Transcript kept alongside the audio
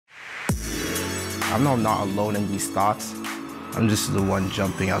I know I'm not alone in these thoughts. I'm just the one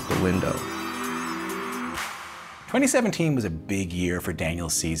jumping out the window. 2017 was a big year for Daniel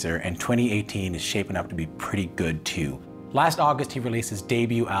Caesar, and 2018 is shaping up to be pretty good too. Last August, he released his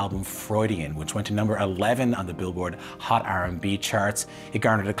debut album, Freudian, which went to number 11 on the Billboard Hot R&B charts. It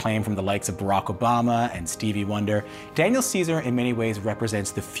garnered acclaim from the likes of Barack Obama and Stevie Wonder. Daniel Caesar, in many ways,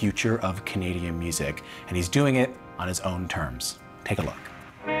 represents the future of Canadian music, and he's doing it on his own terms. Take a look.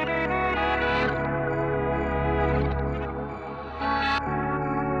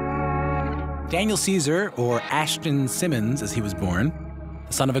 Daniel Caesar, or Ashton Simmons as he was born,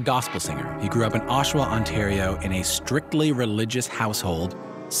 the son of a gospel singer. He grew up in Oshawa, Ontario in a strictly religious household,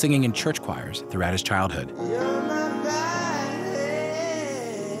 singing in church choirs throughout his childhood.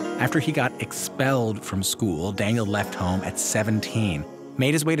 After he got expelled from school, Daniel left home at 17,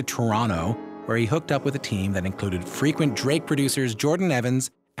 made his way to Toronto, where he hooked up with a team that included frequent Drake producers Jordan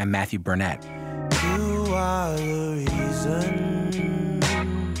Evans and Matthew Burnett. You are the reason.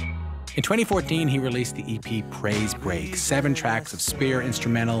 In 2014, he released the EP Praise Break, 7 tracks of spear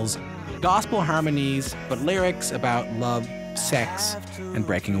instrumentals, gospel harmonies, but lyrics about love, sex, and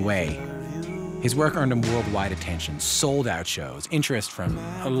breaking away. His work earned him worldwide attention, sold-out shows, interest from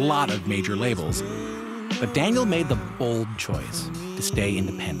a lot of major labels. But Daniel made the bold choice to stay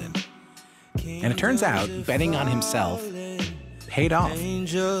independent. And it turns out, betting on himself paid off.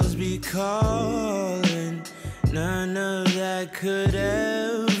 Angels be calling, none of that could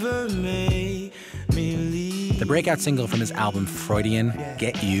ever make me leave. The breakout single from his album Freudian,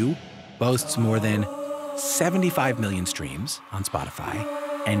 Get You, boasts more than 75 million streams on Spotify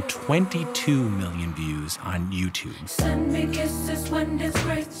and 22 million views on YouTube. Send me kisses when it's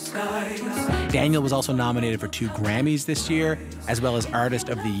great skies. Daniel was also nominated for 2 Grammys this year, as well as Artist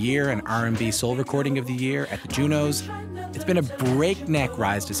of the Year and R&B Soul Recording of the Year at the Junos. It's been a breakneck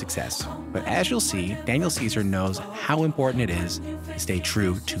rise to success, but as you'll see, Daniel Caesar knows how important it is to stay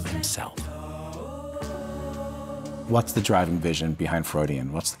true to himself. What's the driving vision behind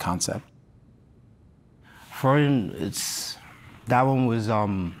Freudian? What's the concept? Freudian, that one was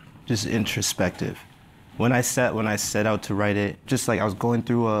just introspective. When I set out to write it, just like I was going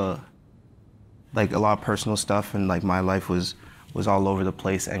through a lot of personal stuff, and like my life was all over the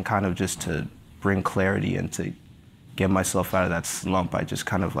place, and kind of just to bring clarity and to get myself out of that slump, I just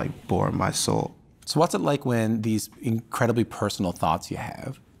kind of like bore my soul. So what's it like when these incredibly personal thoughts you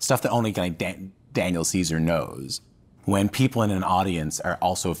have, stuff that only Daniel Caesar knows, when people in an audience are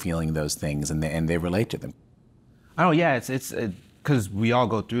also feeling those things and they relate to them? Oh yeah, it's because we all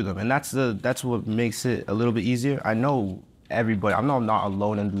go through them, and that's what makes it a little bit easier. I know everybody. I know I'm not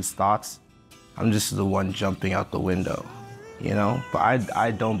alone in these thoughts. I'm just the one jumping out the window, you know. But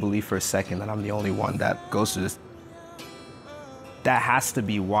I don't believe for a second that I'm the only one that goes through this. That has to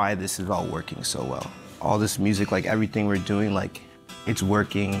be why this is all working so well. All this music, like everything we're doing, like it's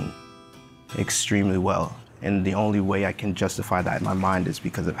working extremely well. And the only way I can justify that in my mind is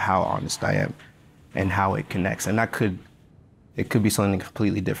because of how honest I am and how it connects. And it could be something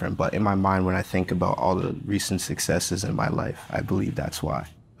completely different, but in my mind, when I think about all the recent successes in my life, I believe that's why.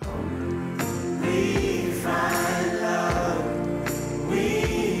 We find love,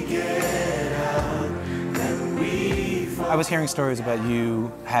 we get out, and we I was hearing stories about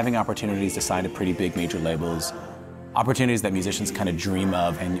you having opportunities to sign to pretty big major labels, opportunities that musicians kind of dream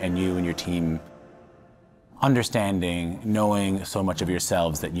of, and you and your team understanding, knowing so much of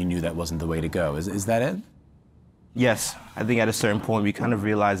yourselves that you knew that wasn't the way to go. Is that it? Yes, I think at a certain point we kind of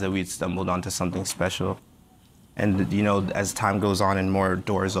realized that we'd stumbled onto something special. And you know, as time goes on and more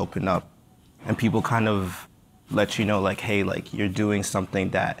doors open up and people kind of let you know like, hey, like you're doing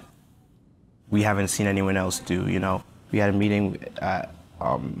something that we haven't seen anyone else do, you know. We had a meeting at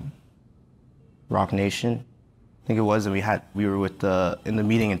Rock Nation, I think it was, and we were with in the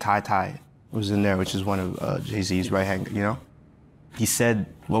meeting, and Ty was in there, which is one of Jay-Z's right hand, you know? He said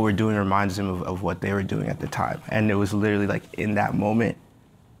what we're doing reminds him of what they were doing at the time. And it was literally like in that moment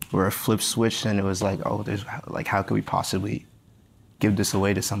where a flip switched, and it was like, oh, there's like, how could we possibly give this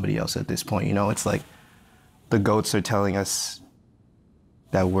away to somebody else at this point? You know, it's like the GOATs are telling us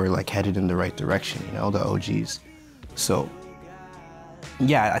that we're like headed in the right direction, you know, the OGs. So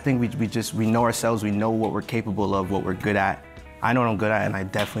yeah, I think we know ourselves, we know what we're capable of, what we're good at. I know what I'm good at, and I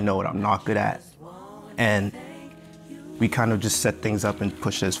definitely know what I'm not good at. And we kind of just set things up and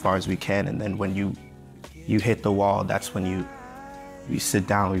push it as far as we can. And then when you hit the wall, that's when we sit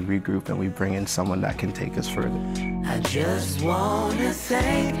down, we regroup, and we bring in someone that can take us further. I just wanna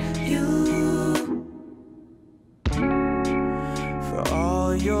thank you for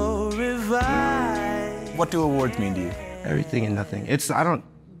all your advice. What do awards mean to you? Everything and nothing.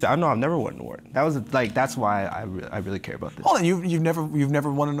 I know I've never won an award. That was like, that's why I really care about this. Hold on, you've never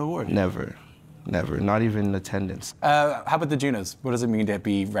won an award? Never, not even attendance. How about the Junos? What does it mean to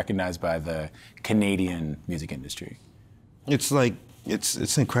be recognized by the Canadian music industry? It's like,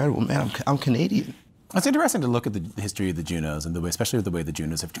 it's incredible, man. I'm Canadian. It's interesting to look at the history of the Junos and especially the way the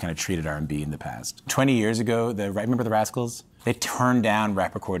Junos have kind of treated R&B in the past. 20 years ago, remember the Rascals? They turned down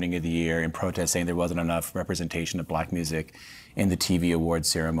Rap Recording of the Year in protest, saying there wasn't enough representation of black music in the TV awards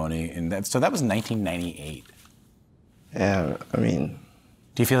ceremony, and so that was 1998. Yeah, I mean,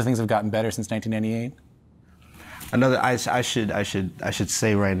 do you feel things have gotten better since 1998? I should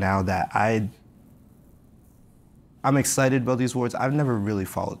say right now that I'm excited about these awards. I've never really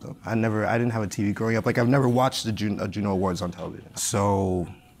followed them. I didn't have a TV growing up. Like, I've never watched the Juno Awards on television. So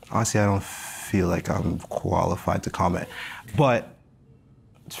honestly, I don't feel like I'm qualified to comment. But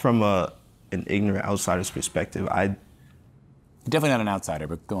from an ignorant outsider's perspective, You're definitely not an outsider,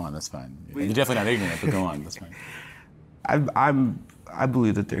 but go on, that's fine. You're definitely not ignorant, but go on, that's fine. I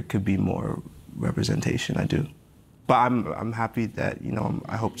believe that there could be more representation. I do, but I'm happy that, you know,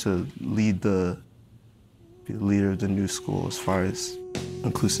 I hope to be the leader of the new school as far as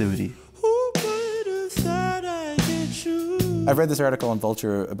inclusivity. I read this article on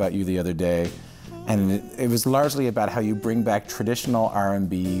Vulture about you the other day, and it was largely about how you bring back traditional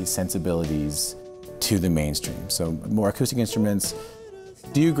R&B sensibilities to the mainstream. So more acoustic instruments.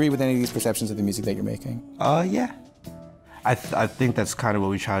 Do you agree with any of these perceptions of the music that you're making? Yeah. I think that's kind of what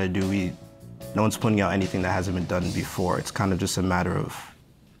we try to do. No one's putting out anything that hasn't been done before. It's kind of just a matter of,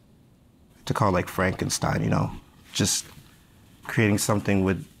 to call it like Frankenstein, you know? Just creating something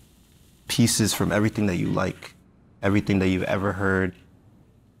with pieces from everything that you like, everything that you've ever heard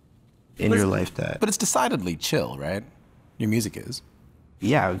in your life But it's decidedly chill, right? Your music is.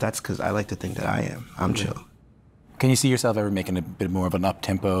 Yeah, that's because I like to think that I am. I'm chill. Can you see yourself ever making a bit more of an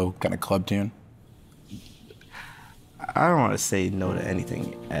up-tempo kind of club tune? I don't want to say no to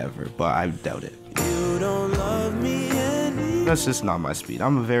anything ever, but I doubt it. You don't love me anymore. That's just not my speed.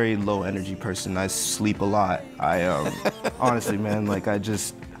 I'm a very low energy person. I sleep a lot. Honestly, man, like I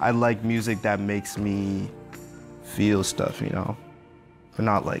like music that makes me feel stuff, you know? But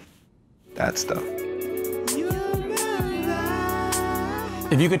not like that stuff.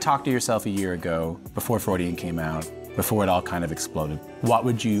 If you could talk to yourself a year ago, before Freudian came out, before it all kind of exploded, what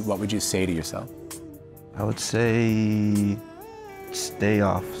would you say to yourself? I would say stay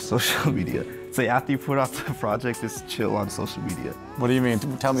off social media. Say after you put out the project, just chill on social media. What do you mean?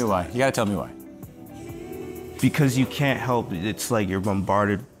 Tell me why. You gotta tell me why. Because you can't help it. It's like you're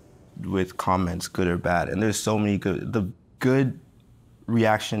bombarded with comments, good or bad, and there's so many good. The good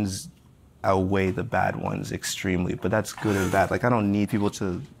reactions outweigh the bad ones extremely, but that's good or bad. Like, you don't need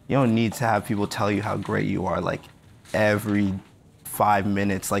to have people tell you how great you are, like, every 5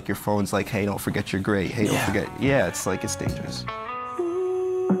 minutes, like your phone's like, hey, don't forget you're great. Hey, don't forget. Yeah, it's like, it's dangerous.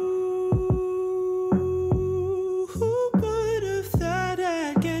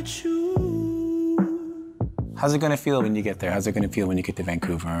 How's it gonna feel when you get there? How's it gonna feel when you get to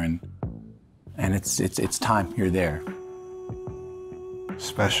Vancouver and it's time, you're there?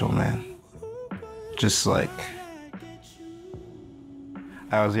 Special, man. Just like,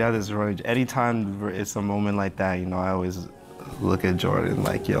 this running. Anytime it's a moment like that, you know, I always look at Jordan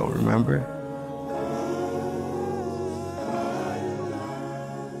like, yo, remember?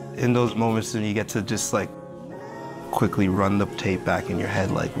 In those moments, then you get to just like quickly run the tape back in your head,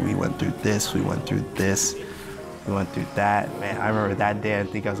 like, we went through this, we went through this, we went through that. Man, I remember that day I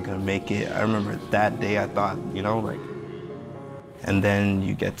didn't think I was gonna make it. I remember that day I thought, you know, like, and then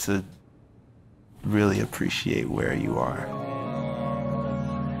you get to really appreciate where you are.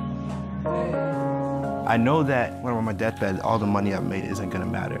 I know that when I'm on my deathbed, all the money I've made isn't gonna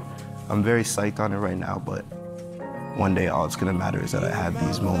matter. I'm very psyched on it right now, but one day all it's gonna matter is that I had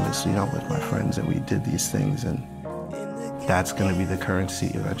these moments, you know, with my friends and we did these things, and that's gonna be the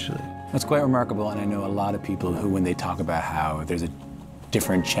currency eventually. It's quite remarkable, and I know a lot of people who, when they talk about how there's a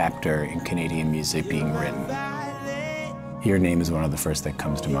different chapter in Canadian music being written, your name is one of the first that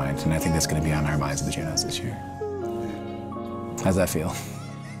comes to mind, and I think that's going to be on our minds at the Junos this year. How's that feel?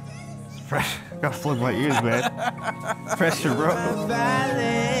 Fresh. Gotta plug my ears, man. Pressure, bro.